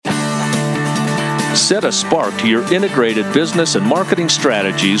Set a spark to your integrated business and marketing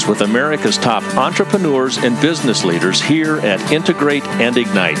strategies with America's top entrepreneurs and business leaders here at Integrate and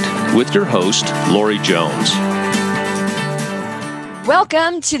Ignite with your host, Lori Jones.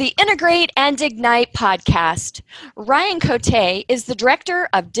 Welcome to the Integrate and Ignite podcast. Ryan Coté is the Director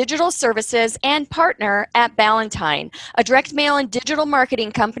of Digital Services and Partner at Ballantine, a direct mail and digital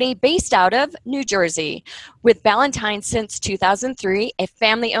marketing company based out of New Jersey. With Ballantine since 2003, a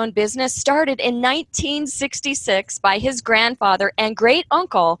family-owned business started in 1966 by his grandfather and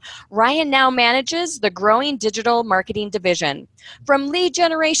great-uncle, Ryan now manages the growing digital marketing division. From lead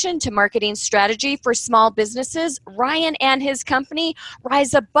generation to marketing strategy for small businesses, Ryan and his company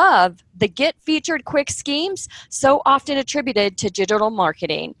rise above the get featured quick schemes so often attributed to digital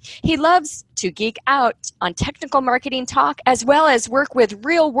marketing. He loves to geek out on technical marketing talk as well as work with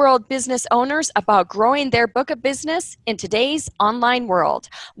real-world business owners about growing their book of business in today's online world.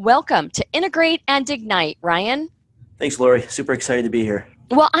 Welcome to Integrate and Ignite, Ryan. Thanks, Lori. Super excited to be here.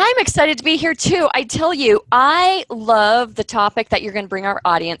 Well, I'm excited to be here too. I tell you, I love the topic that you're going to bring our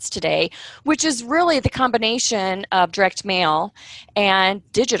audience today, which is really the combination of direct mail and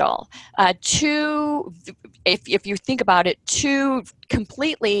digital. If you think about it, two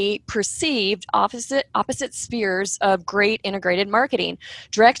completely perceived opposite spheres of great integrated marketing.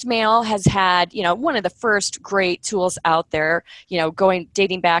 Direct mail has had, one of the first great tools out there,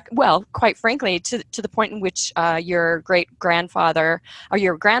 dating back, well, quite frankly, to the point in which your great-grandfather or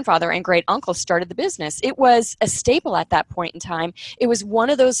your grandfather and great-uncle started the business. It was a staple at that point in time. It was one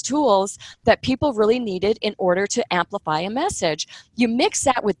of those tools that people really needed in order to amplify a message. You mix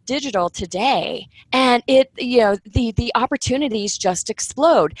that with digital today, and the opportunities just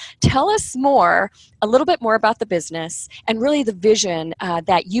explode. Tell us a little bit more about the business and really the vision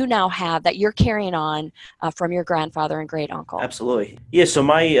that you now have that you're carrying on from your grandfather and great uncle. Absolutely. Yeah. So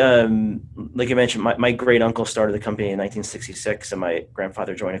my, like you mentioned, my great uncle started the company in 1966 and my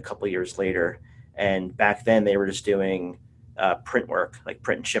grandfather joined a couple years later. And back then they were just doing print work, like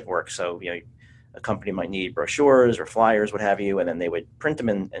print and ship work. So, a company might need brochures or flyers, what have you, and then they would print them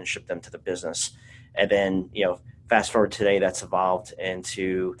and ship them to the business. And then, fast forward today, that's evolved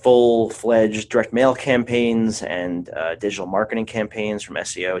into full-fledged direct mail campaigns and digital marketing campaigns from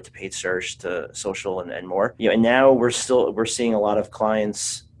SEO to paid search to social and more. And now we're seeing a lot of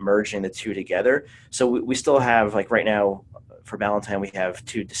clients merging the two together. So we still have, like right now for Ballantine, we have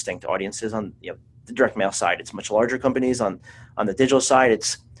two distinct audiences on the direct mail side. It's much larger companies. On the digital side,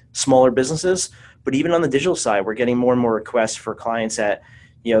 it's smaller businesses. But even on the digital side, we're getting more and more requests for clients that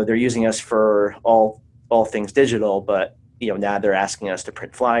they're using us for all things digital, but now they're asking us to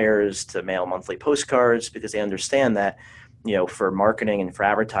print flyers, to mail monthly postcards, because they understand that for marketing and for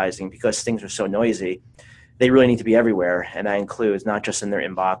advertising, because things are so noisy, they really need to be everywhere, and that includes not just in their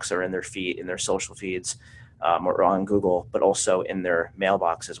inbox or in their feed, in their social feeds, or on Google, but also in their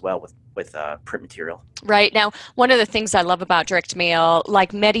mailbox as well with print material. Right. Now, one of the things I love about direct mail,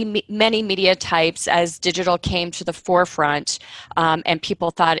 like many media types, as digital came to the forefront and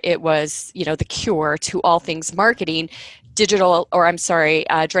people thought it was, the cure to all things marketing,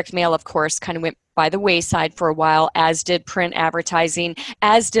 direct mail, of course, kind of went by the wayside for a while, as did print advertising,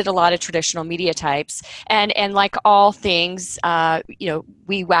 as did a lot of traditional media types. And like all things,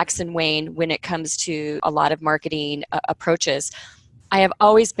 we wax and wane when it comes to a lot of marketing approaches. I have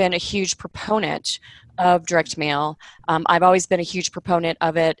always been a huge proponent of direct mail. I've always been a huge proponent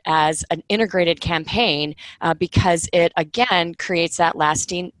of it as an integrated campaign because it, again, creates that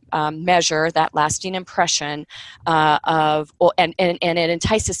lasting measure, that lasting impression and it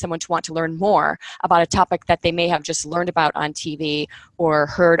entices someone to want to learn more about a topic that they may have just learned about on TV or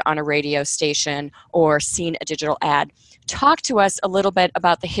heard on a radio station or seen a digital ad. Talk to us a little bit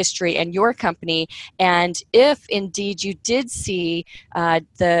about the history and your company, and if indeed you did see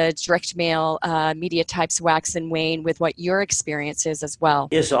the direct mail media types wax and wane with what your experience is as well.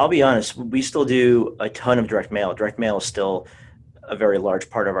 Yeah, so I'll be honest, we still do a ton of direct mail. Direct mail is still a very large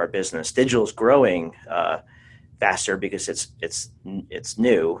part of our business. Digital is growing faster because it's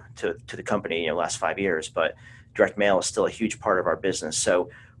new to the company, last 5 years, but direct mail is still a huge part of our business. So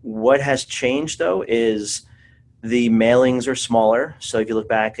what has changed though is the mailings are smaller. So if you look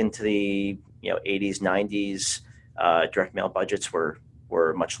back into the 80s, 90s, direct mail budgets were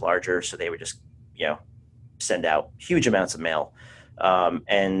much larger. So they would just send out huge amounts of mail,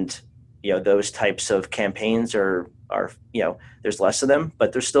 and those types of campaigns are there's less of them,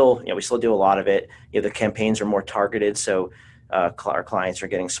 but there's still we still do a lot of it. The campaigns are more targeted, so our clients are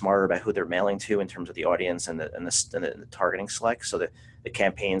getting smarter about who they're mailing to in terms of the audience and the targeting select. So the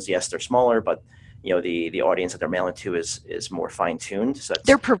campaigns, yes, they're smaller, but the audience that they're mailing to is more fine tuned. So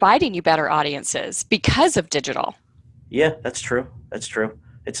they're providing you better audiences because of digital. Yeah, that's true. That's true.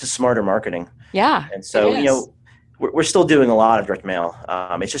 It's a smarter marketing. Yeah, And so, it is. we're still doing a lot of direct mail.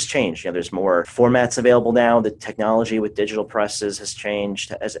 It's just changed. There's more formats available now. The technology with digital presses has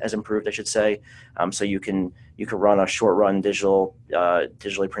changed, has improved, I should say. So you can run a short run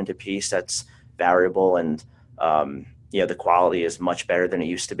digitally printed piece that's variable, and the quality is much better than it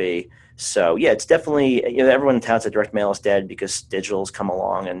used to be. So yeah, it's definitely, everyone touts that direct mail is dead because digital's come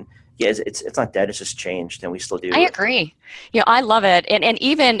along, and yeah, it's not dead. It's just changed, and we still do. I agree. I love it. And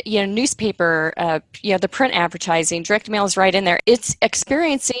even, newspaper, the print advertising, direct mail is right in there. It's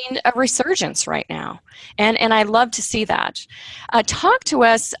experiencing a resurgence right now. And I love to see that. Talk to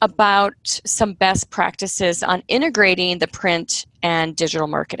us about some best practices on integrating the print and digital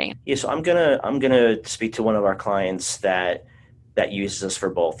marketing. Yeah, so I'm gonna speak to one of our clients that uses us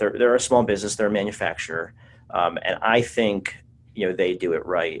for both. They're a small business, they're a manufacturer, and I think they do it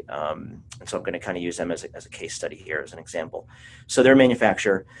right. And so I'm going to kind of use them as a case study here as an example. So they're a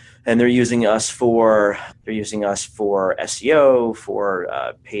manufacturer, and they're using us for SEO,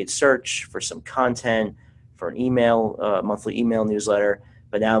 for paid search, for some content, for an email, monthly email newsletter.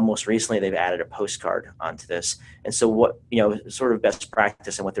 But now most recently they've added a postcard onto this. And so what, sort of best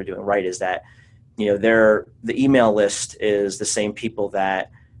practice and what they're doing right is that, the email list is the same people that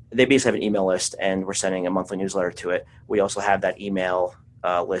they basically have an email list, and we're sending a monthly newsletter to it. We also have that email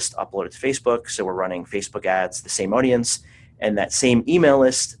list uploaded to Facebook, so we're running Facebook ads, the same audience, and that same email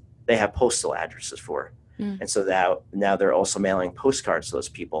list they have postal addresses for. And so now they're also mailing postcards to those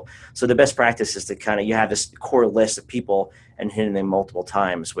people. So the best practice is to you have this core list of people and hitting them multiple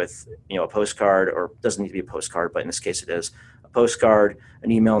times with a postcard, or doesn't need to be a postcard, but in this case it is a postcard,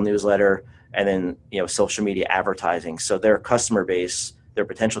 an email newsletter, and then social media advertising. So their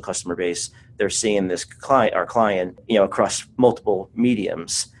potential customer base, they're seeing our client, across multiple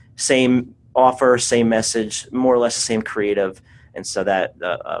mediums, same offer, same message, more or less the same creative. And so that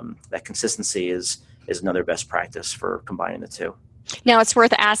consistency is another best practice for combining the two. Now, it's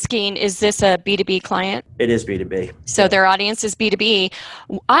worth asking, is this a B2B client? It is B2B. So their audience is B2B.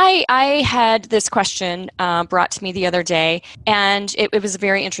 I had this question brought to me the other day, and it was a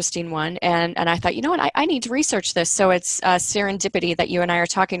very interesting one. And I thought, I need to research this. So it's serendipity that you and I are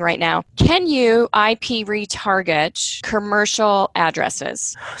talking right now. Can you IP retarget commercial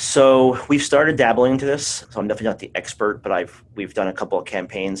addresses? So we've started dabbling into this. So I'm definitely not the expert, but we've done a couple of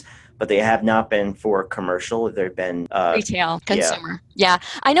campaigns. But they have not been for commercial. They've been retail, consumer. Yeah,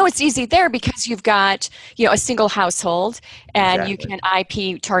 I know it's easy there because you've got a single household, and you can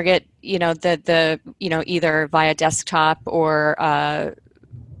IP target the either via desktop or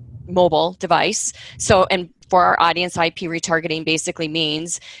mobile device. So and for our audience, IP retargeting basically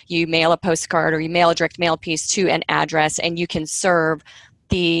means you mail a postcard or you mail a direct mail piece to an address, and you can serve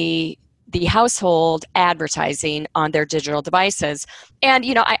the household advertising on their digital devices. And,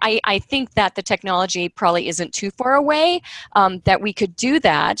 I think that the technology probably isn't too far away that we could do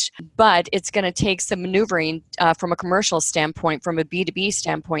that, but it's going to take some maneuvering from a commercial standpoint, from a B2B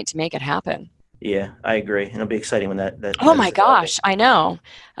standpoint to make it happen. Yeah, I agree. It'll be exciting when that oh my gosh, I know.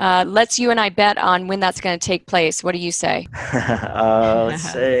 Let's you and I bet on when that's going to take place. What do you say? Let's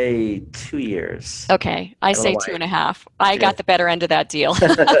say 2 years. Okay, I say 2.5. I got the better end of that deal.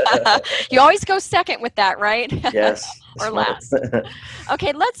 You always go second with that, right? Yes. Or last.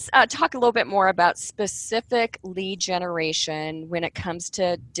 Okay, let's talk a little bit more about specific lead generation when it comes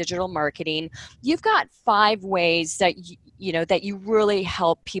to digital marketing. You've got 5 ways that that you really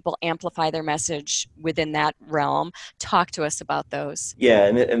help people amplify their message within that realm. Talk to us about those. Yeah,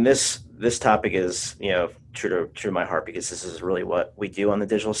 and this topic is true to my heart, because this is really what we do on the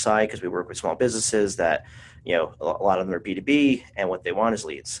digital side, because we work with small businesses that a lot of them are B2B, and what they want is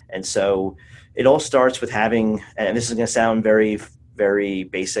leads. And so it all starts with having, and this is going to sound very, very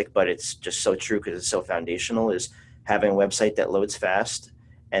basic, but it's just so true because it's so foundational, is having a website that loads fast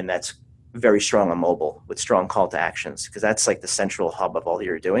and that's very strong on mobile with strong call to actions, because that's like the central hub of all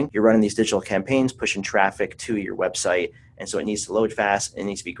you're doing. You're running these digital campaigns, pushing traffic to your website. And so it needs to load fast. It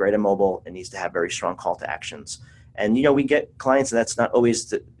needs to be great on mobile. It needs to have very strong call to actions. And, we get clients, and that's not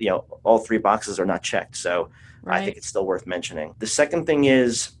always, all 3 boxes are not checked. So I think it's still worth mentioning. The second thing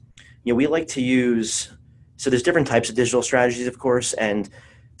is, we like to use, so there's different types of digital strategies, of course, and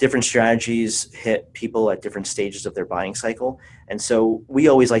different strategies hit people at different stages of their buying cycle. And so we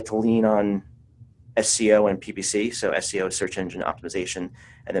always like to lean on SEO and PPC. So SEO, search engine optimization,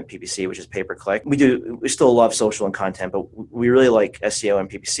 and then PPC, which is pay-per-click. We still love social and content, but we really like SEO and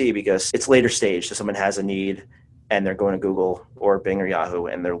PPC because it's later stage. So someone has a need and they're going to Google or Bing or Yahoo,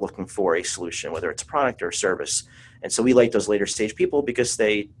 and they're looking for a solution, whether it's a product or a service. And so we like those later stage people because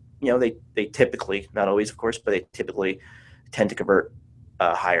they typically, not always of course, but they typically tend to convert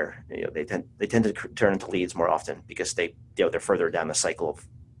higher. They tend to turn into leads more often because they're further down the cycle of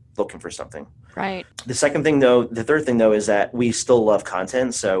looking for something. Right. The third thing though, is that we still love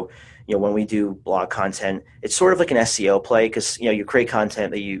content. So, when we do blog content, it's sort of like an SEO play because, you create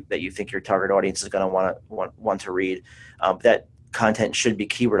content that you think your target audience is going to want to read. That content should be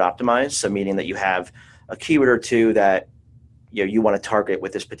keyword optimized. So meaning that you have a keyword or two that you want to target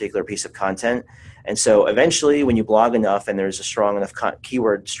with this particular piece of content. And so eventually when you blog enough and there's a strong enough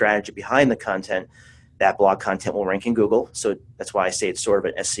keyword strategy behind the content, that blog content will rank in Google. So that's why I say it's sort of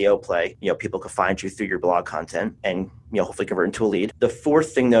an SEO play. People can find you through your blog content and, hopefully convert into a lead. The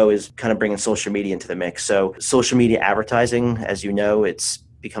fourth thing though is kind of bringing social media into the mix. So social media advertising, as you know, it's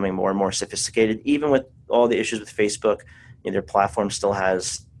becoming more and more sophisticated. Even with all the issues with Facebook, their platform still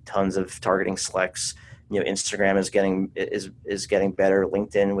has tons of targeting selects. Instagram is getting better.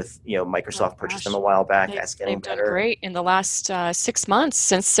 LinkedIn with Microsoft purchased them a while back. That's getting better. They've done great in the last 6 months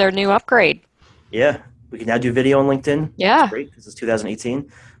since their new upgrade. Yeah, we can now do video on LinkedIn. Yeah, that's great because it's 2018.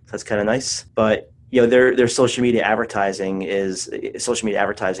 So that's kind of nice. But their social media advertising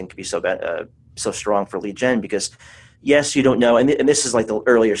can be so strong for lead gen because yes, you don't know, and this is like the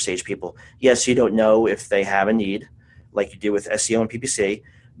earlier stage people. Yes, you don't know if they have a need, like you do with SEO and PPC,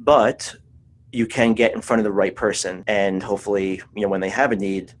 but you can get in front of the right person, and hopefully, when they have a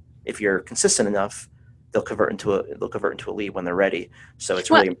need, if you're consistent enough, they'll convert into a lead when they're ready. So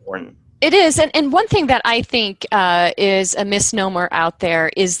it's really important. It is. And one thing that I think is a misnomer out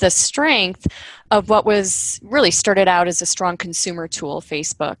there is the strength of what was really started out as a strong consumer tool,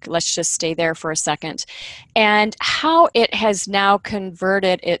 Facebook. Let's just stay there for a second. And how it has now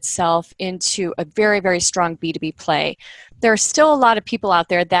converted itself into a very, very strong B2B play. There are still a lot of people out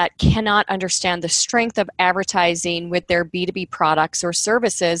there that cannot understand the strength of advertising with their B2B products or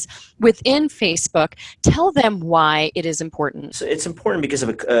services within Facebook. Tell them why it is important. So it's important because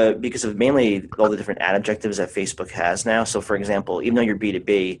of mainly all the different ad objectives that Facebook has now. So for example, even though you're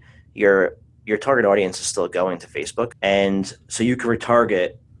B2B, your target audience is still going to Facebook. And so you can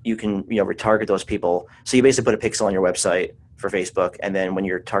retarget those people. So you basically put a pixel on your website for Facebook. And then when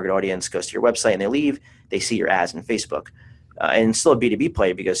your target audience goes to your website and they leave, they see your ads in Facebook. And it's still a B2B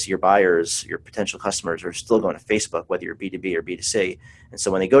play because your buyers, your potential customers are still going to Facebook, whether you're B2B or B2C. And so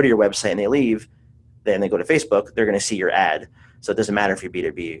when they go to your website and they leave, then they go to Facebook, they're going to see your ad. So it doesn't matter if you're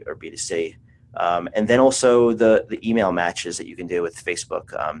B2B or B2C. And then also the email matches that you can do with Facebook.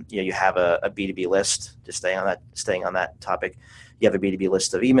 You have a B2B list, just staying on that topic. You have a B2B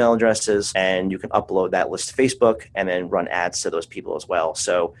list of email addresses, and you can upload that list to Facebook and then run ads to those people as well.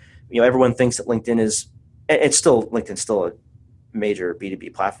 So, everyone thinks that LinkedIn's still a major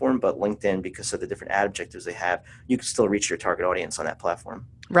B2B platform, but LinkedIn, because of the different ad objectives they have, you can still reach your target audience on that platform.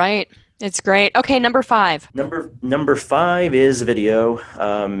 Right. It's great. Okay, number 5. Number 5 is video.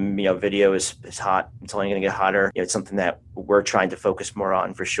 Video is hot. It's only going to get hotter. It's something that we're trying to focus more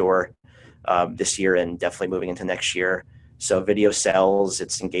on for sure this year and definitely moving into next year. So video sells.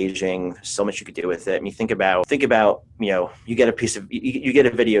 It's engaging. So much you could do with it. I mean, think about. You get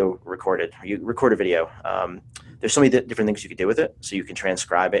a video recorded. You record a video. There's so many different things you could do with it. So you can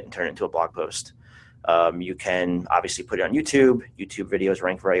transcribe it and turn it into a blog post. You can obviously put it on YouTube. YouTube videos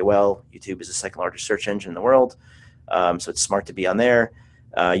rank very well. YouTube is the second largest search engine in the world. So it's smart to be on there.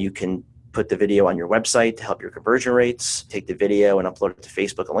 You can put the video on your website to help your conversion rates. Take the video and upload it to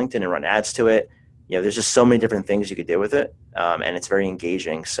Facebook and LinkedIn and run ads to it. There's just so many different things you could do with it. And it's very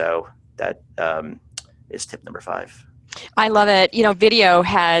engaging. So that is tip number 5. I love it. Video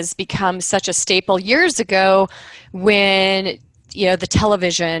has become such a staple. Years ago, when the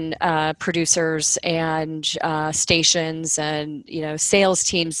television producers and stations and sales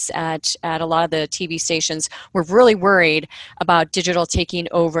teams at a lot of the TV stations were really worried about digital taking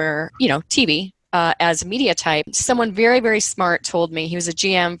over TV as a media type. Someone very, very smart told me, he was a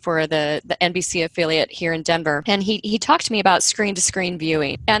GM for the NBC affiliate here in Denver, and he talked to me about screen-to-screen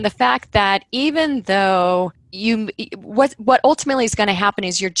viewing and the fact that even though what ultimately is going to happen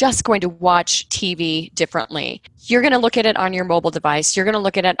is you're just going to watch TV differently. You're going to look at it on your mobile device. You're going to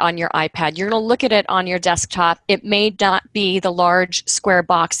look at it on your iPad. You're going to look at it on your desktop. It may not be the large square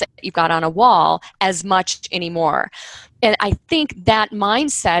box that you've got on a wall as much anymore. And I think that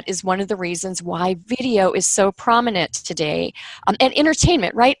mindset is one of the reasons why video is so prominent today. And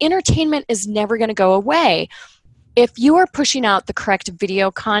entertainment, right? Entertainment is never going to go away. if you are pushing out the correct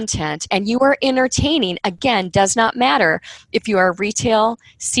video content and you are entertaining, again, does not matter if you are a retail,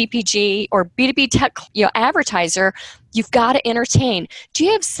 CPG, or B2B tech advertiser, you've got to entertain. Do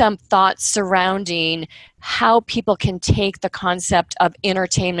you have some thoughts surrounding how people can take the concept of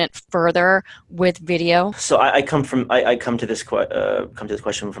entertainment further with video? So I come to this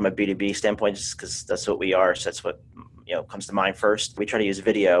question from a B2B standpoint, just because that's what we are. So that's what comes to mind first. We try to use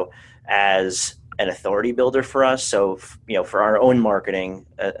video as an authority builder for us. So for our own marketing,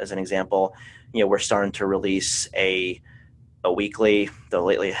 as an example, we're starting to release a weekly, though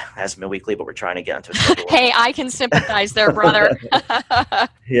lately it hasn't been weekly, but we're trying to get into a schedule. Hey, I can sympathize there, brother.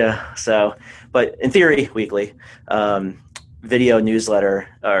 Yeah. So, but in theory, weekly video newsletter,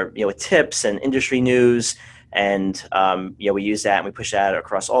 or with tips and industry news, and we use that and we push that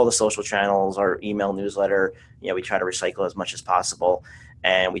across all the social channels. Our email newsletter, we try to recycle as much as possible,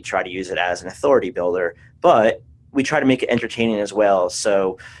 and we try to use it as an authority builder. But we try to make it entertaining as well.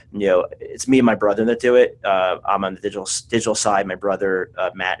 So, it's me and my brother that do it. I'm on the digital side. My brother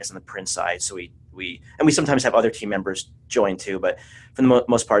Matt is on the print side. So we sometimes have other team members join too, but for the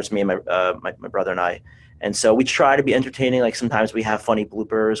most part, it's me and my brother and I. And so we try to be entertaining. Like sometimes we have funny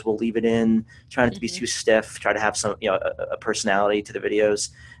bloopers. We'll leave it in, try not to be too stiff. Try to have some a personality to the videos.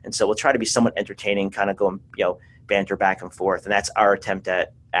 And so we'll try to be somewhat entertaining, kind of going banter back and forth. And that's our attempt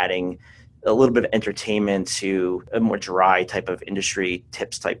at adding a little bit of entertainment to a more dry type of industry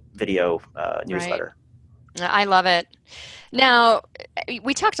tips type video newsletter. Right. I love it. Now,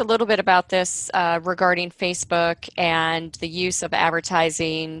 we talked a little bit about this regarding Facebook and the use of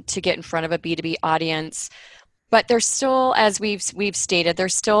advertising to get in front of a B2B audience. But there's still, as we've stated,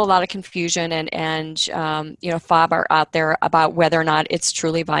 there's still a lot of confusion and FOB are out there about whether or not it's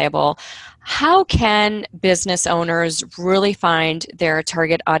truly viable. How can business owners really find their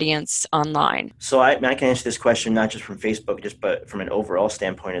target audience online? So I can answer this question not just from Facebook, but from an overall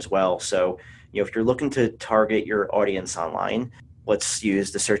standpoint as well. So if you're looking to target your audience online, let's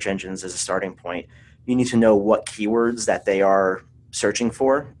use the search engines as a starting point. You need to know what keywords that they are searching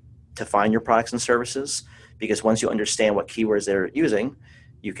for to find your products and services. Because once you understand what keywords they're using,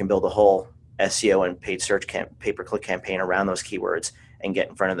 you can build a whole SEO and paid search pay-per-click campaign around those keywords and get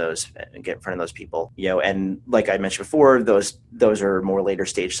in front of those people. And like I mentioned before, those are more later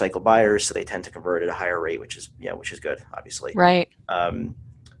stage cycle buyers, so they tend to convert at a higher rate, which is good, obviously. Right.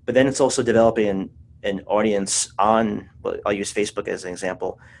 But then it's also developing an audience on. Well, I'll use Facebook as an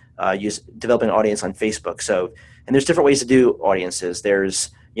example. Developing an audience on Facebook. So, and there's different ways to do audiences.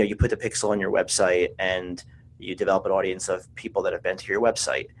 There's you put the pixel on your website and you develop an audience of people that have been to your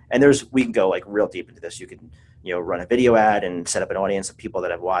website. And we can go like real deep into this. You can, run a video ad and set up an audience of people that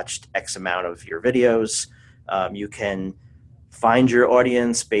have watched X amount of your videos. You can find your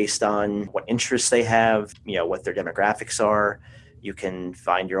audience based on what interests they have, what their demographics are. You can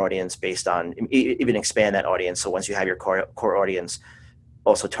find your audience based on, even expand that audience. So once you have your core audience,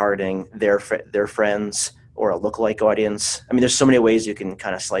 also targeting their friends or a lookalike audience. I mean, there's so many ways you can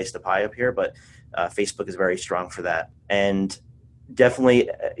kind of slice the pie up here, but Facebook is very strong for that. And definitely,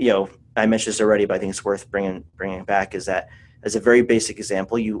 I mentioned this already, but I think it's worth bringing back, is that as a very basic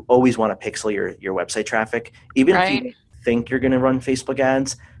example, you always want to pixel your website traffic. Even if you think you're going to run Facebook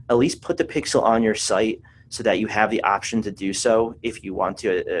ads, at least put the pixel on your site so that you have the option to do so if you want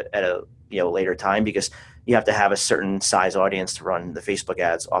to at a later time, because you have to have a certain size audience to run the Facebook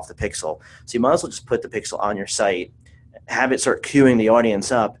ads off the pixel. So you might as well just put the pixel on your site, have it start queuing the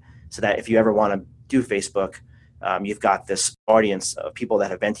audience up so that if you ever want to do Facebook, you've got this audience of people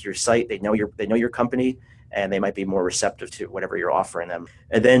that have been to your site. They know your company, and they might be more receptive to whatever you're offering them.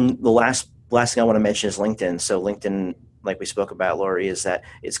 And then the last thing I want to mention is LinkedIn. So LinkedIn, like we spoke about, Lori, is that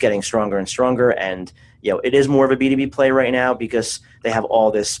it's getting stronger and stronger. And it is more of a B2B play right now because they have all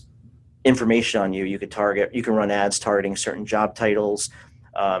this information on you. You can run ads targeting certain job titles,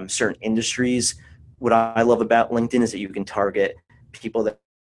 certain industries. What I love about LinkedIn is that you can target people that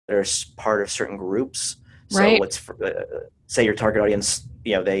are part of certain groups. So say your target audience,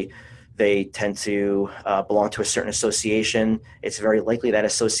 they tend to belong to a certain association. It's very likely that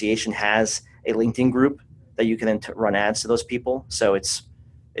association has a LinkedIn group that you can then run ads to those people. So it's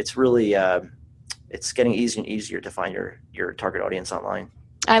really it's getting easier and easier to find your target audience online.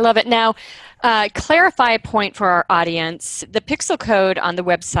 I love it. Now, clarify a point for our audience. The pixel code on the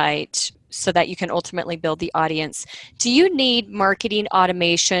website, so that you can ultimately build the audience. Do you need marketing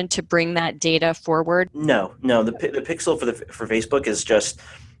automation to bring that data forward? No. The pixel for Facebook is just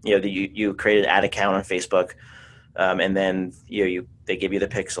you create an ad account on Facebook, and then they give you the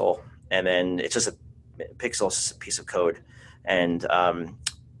pixel, and then it's just a pixel, is just a piece of code, and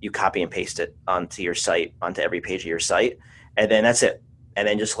you copy and paste it onto your site, onto every page of your site, and then that's it. And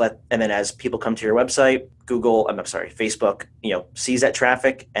then and then as people come to your website, Facebook, sees that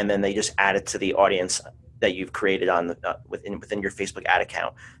traffic, and then they just add it to the audience that you've created on within your Facebook ad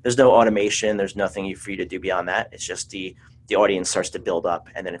account. There's no automation. There's nothing for you to do beyond that. It's just the audience starts to build up.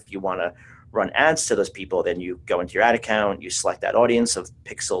 And then if you want to run ads to those people, then you go into your ad account, you select that audience of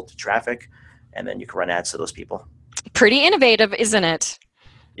pixeled traffic, and then you can run ads to those people. Pretty innovative, isn't it?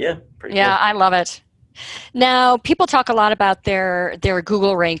 Yeah, pretty Yeah, cool. I love it. Now, people talk a lot about their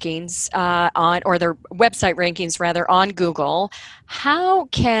Google rankings or their website rankings rather on Google. How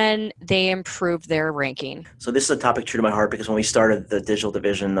can they improve their ranking? So this is a topic true to my heart because when we started the digital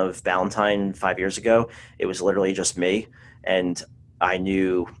division of Ballantine 5 years ago, it was literally just me, and I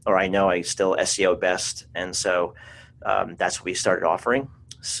know I still SEO best, and so that's what we started offering.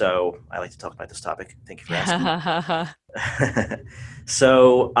 So I like to talk about this topic. Thank you for asking.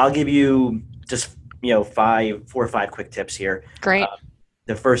 So I'll give you just 4 or 5 quick tips here. Great.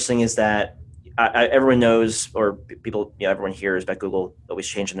 The first thing is that everyone knows, or people, everyone hears about Google always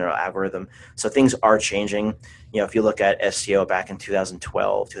changing their algorithm. So things are changing. If you look at SEO back in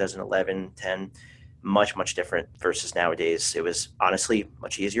 2012, 2011, 10, much different versus nowadays. It was honestly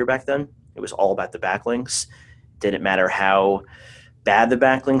much easier back then. It was all about the backlinks. Didn't matter how bad the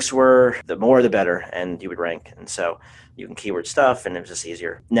backlinks were, the more the better, and you would rank. And so you can keyword stuff, and it was just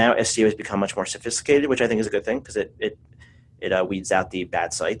easier. Now SEO has become much more sophisticated, which I think is a good thing because it weeds out the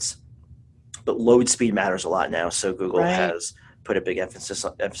bad sites. But load speed matters a lot now. So Google has put a big emphasis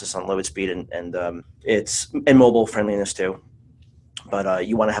on load speed and it's mobile friendliness too. But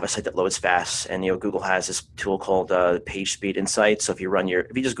you want to have a site that loads fast, and Google has this tool called Page Speed Insights. So if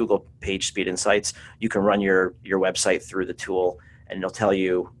you just Google Page Speed Insights, you can run your website through the tool, and it'll tell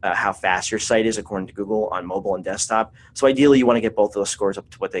you how fast your site is according to Google on mobile and desktop. So ideally, you want to get both of those scores up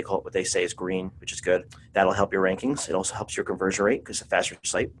to what they say is green, which is good. That'll help your rankings. It also helps your conversion rate because a faster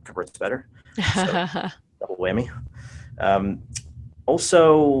site converts better. So double whammy.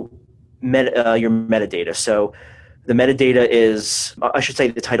 Also, your metadata. So the metadata is, I should say,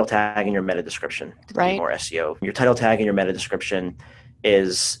 the title tag and your meta description. Right. More SEO. Your title tag and your meta description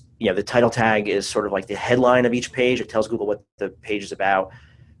is, the title tag is sort of like the headline of each page. It tells Google what the page is about.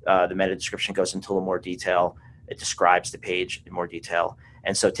 The meta description goes into a little more detail. It describes the page in more detail.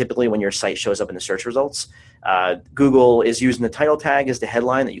 And so typically when your site shows up in the search results, Google is using the title tag as the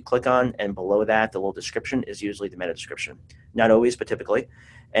headline that you click on, and below that, the little description is usually the meta description. Not always, but typically.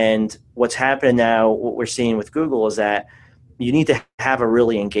 And what's happening now, what we're seeing with Google is that you need to have a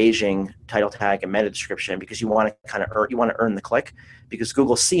really engaging title tag and meta description because you want to earn the click, because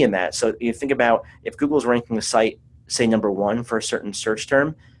Google's seeing that. So you think about if Google's ranking a site, say number 1 for a certain search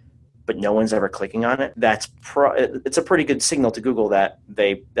term, but no one's ever clicking on it, it's a pretty good signal to Google that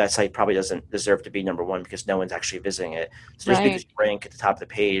that site probably doesn't deserve to be number 1 because no one's actually visiting it. So just because you rank at the top of the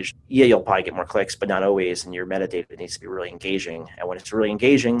page, you'll probably get more clicks, but not always. And your metadata needs to be really engaging. And when it's really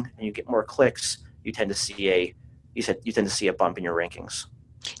engaging and you get more clicks, you tend to see a bump in your rankings.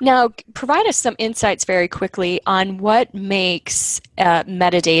 Now, provide us some insights very quickly on what makes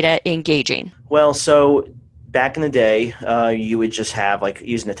metadata engaging. Well, so back in the day, you would just have, like,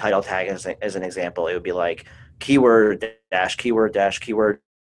 using the title tag as an example, it would be like keyword dash keyword dash keyword.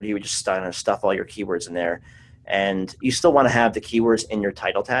 You would just stuff all your keywords in there. And you still want to have the keywords in your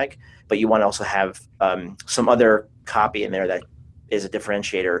title tag, but you want to also have some other copy in there that is a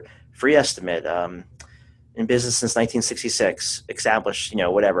differentiator. Free estimate, in business since 1966, established,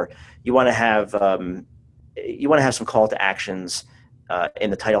 whatever. You want to have some call to actions in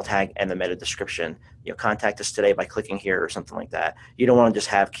the title tag and the meta description. Contact us today by clicking here or something like that. You don't want to just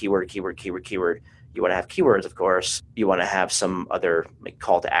have keyword, keyword, keyword, keyword. You want to have keywords, of course. You want to have some other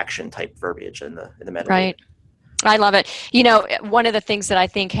call to action type verbiage in the meta. Right. I love it. One of the things that I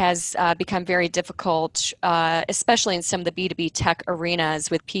think has become very difficult, especially in some of the B2B tech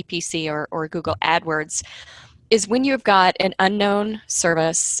arenas with PPC or Google AdWords, is when you've got an unknown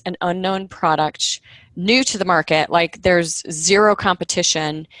service, an unknown product, new to the market, like there's zero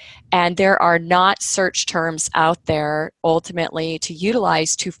competition, and there are not search terms out there ultimately to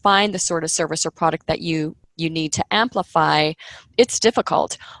utilize to find the sort of service or product that you need to amplify. It's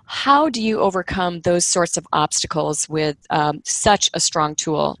difficult. How do you overcome those sorts of obstacles with such a strong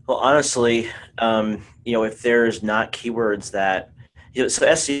tool? Well, honestly, if there's not keywords that, so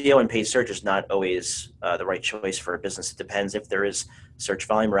SEO and paid search is not always the right choice for a business. It depends if there is search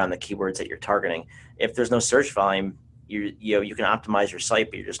volume around the keywords that you're targeting. If there's no search volume, you can optimize your site,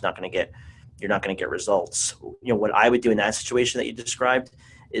 but you're not going to get results. What I would do in that situation that you described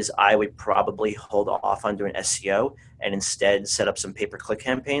is I would probably hold off on doing SEO and instead set up some pay-per-click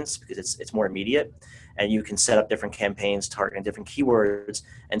campaigns because it's more immediate. And you can set up different campaigns targeting different keywords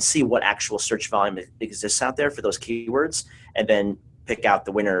and see what actual search volume exists out there for those keywords, and then pick out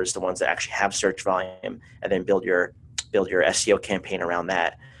the winners, the ones that actually have search volume, and then build your SEO campaign around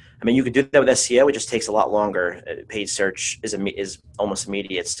that. I mean, you could do that with SEO. It just takes a lot longer. Paid search is almost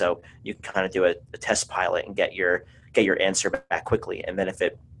immediate, so you can kind of do a test pilot and get your answer back quickly. And then if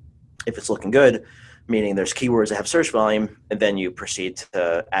it's looking good, meaning there's keywords that have search volume, and then you proceed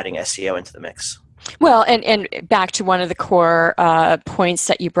to adding SEO into the mix. Well, and back to one of the core points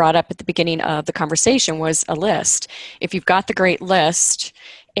that you brought up at the beginning of the conversation was a list. If you've got the great list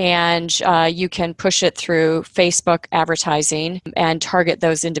and you can push it through Facebook advertising and target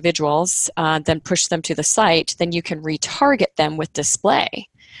those individuals, then push them to the site, then you can retarget them with display.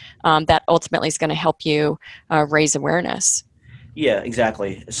 That ultimately is going to help you raise awareness. Yeah,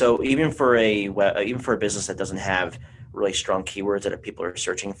 exactly. So even for a business that doesn't have really strong keywords that people are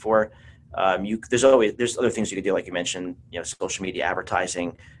searching for, there's other things you could do, like you mentioned, social media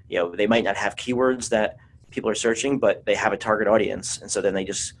advertising. They might not have keywords that people are searching, but they have a target audience, and so then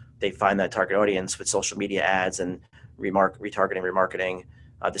they find that target audience with social media ads and retargeting, remarketing,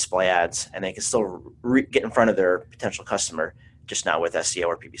 display ads, and they can still get in front of their potential customer, just not with SEO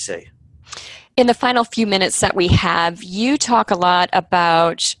or PPC. In the final few minutes that we have, you talk a lot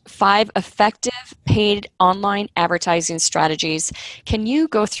about 5 effective paid online advertising strategies. Can you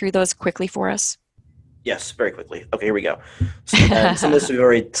go through those quickly for us? Yes, very quickly. Okay, here we go. So, some of this we've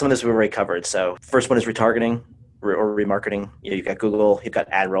already covered. So, first one is retargeting or remarketing. You've got Google, you've got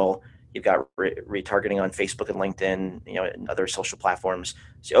AdRoll, you've got retargeting on Facebook and LinkedIn, and other social platforms.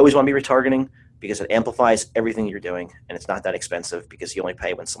 So, you always want to be retargeting, because it amplifies everything you're doing, and it's not that expensive because you only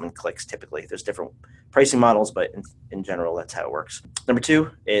pay when someone clicks typically. There's different pricing models, but in general, that's how it works. Number 2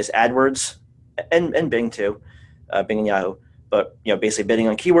 is AdWords and Bing too, Bing and Yahoo. But basically bidding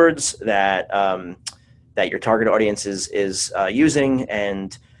on keywords that your target audience is using,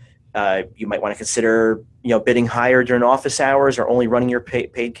 and you might want to consider bidding higher during office hours, or only running your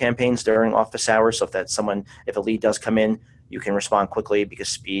paid campaigns during office hours. So if a lead does come in, you can respond quickly, because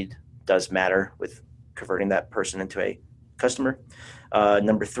speed does matter with converting that person into a customer.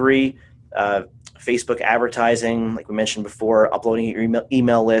 Number 3, Facebook advertising, like we mentioned before, uploading your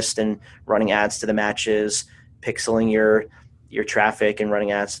email list and running ads to the matches, pixeling your traffic and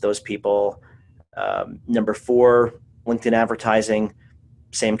running ads to those people. Number 4, LinkedIn advertising,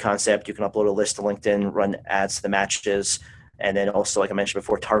 same concept. You can upload a list to LinkedIn, run ads to the matches, and then also, like I mentioned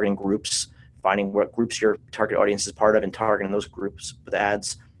before, targeting groups, finding what groups your target audience is part of and targeting those groups with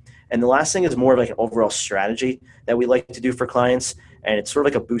ads. And the last thing is more of like an overall strategy that we like to do for clients. And it's sort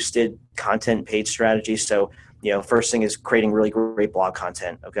of like a boosted content page strategy. So, first thing is creating really great blog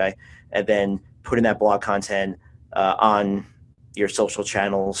content. Okay. And then putting that blog content on your social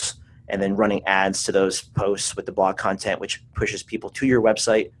channels, and then running ads to those posts with the blog content, which pushes people to your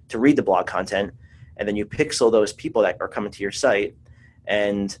website to read the blog content. And then you pixel those people that are coming to your site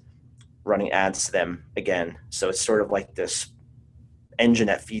and running ads to them again. So it's sort of like this engine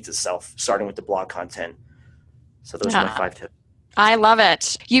that feeds itself, starting with the blog content. So those are my 5 tips. I love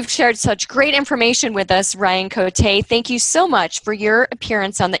it. You've shared such great information with us, Ryan Coté. Thank you so much for your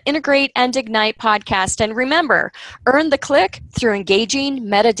appearance on the Integrate and Ignite podcast. And remember, earn the click through engaging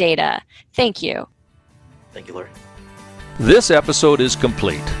metadata. Thank you. Thank you, Lori. This episode is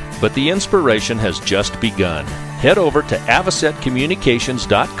complete, but the inspiration has just begun. Head over to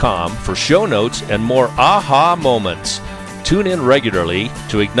avocetcommunications.com for show notes and more aha moments. Tune in regularly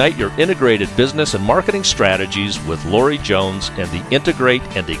to ignite your integrated business and marketing strategies with Lori Jones and the Integrate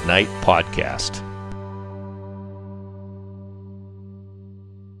and Ignite podcast.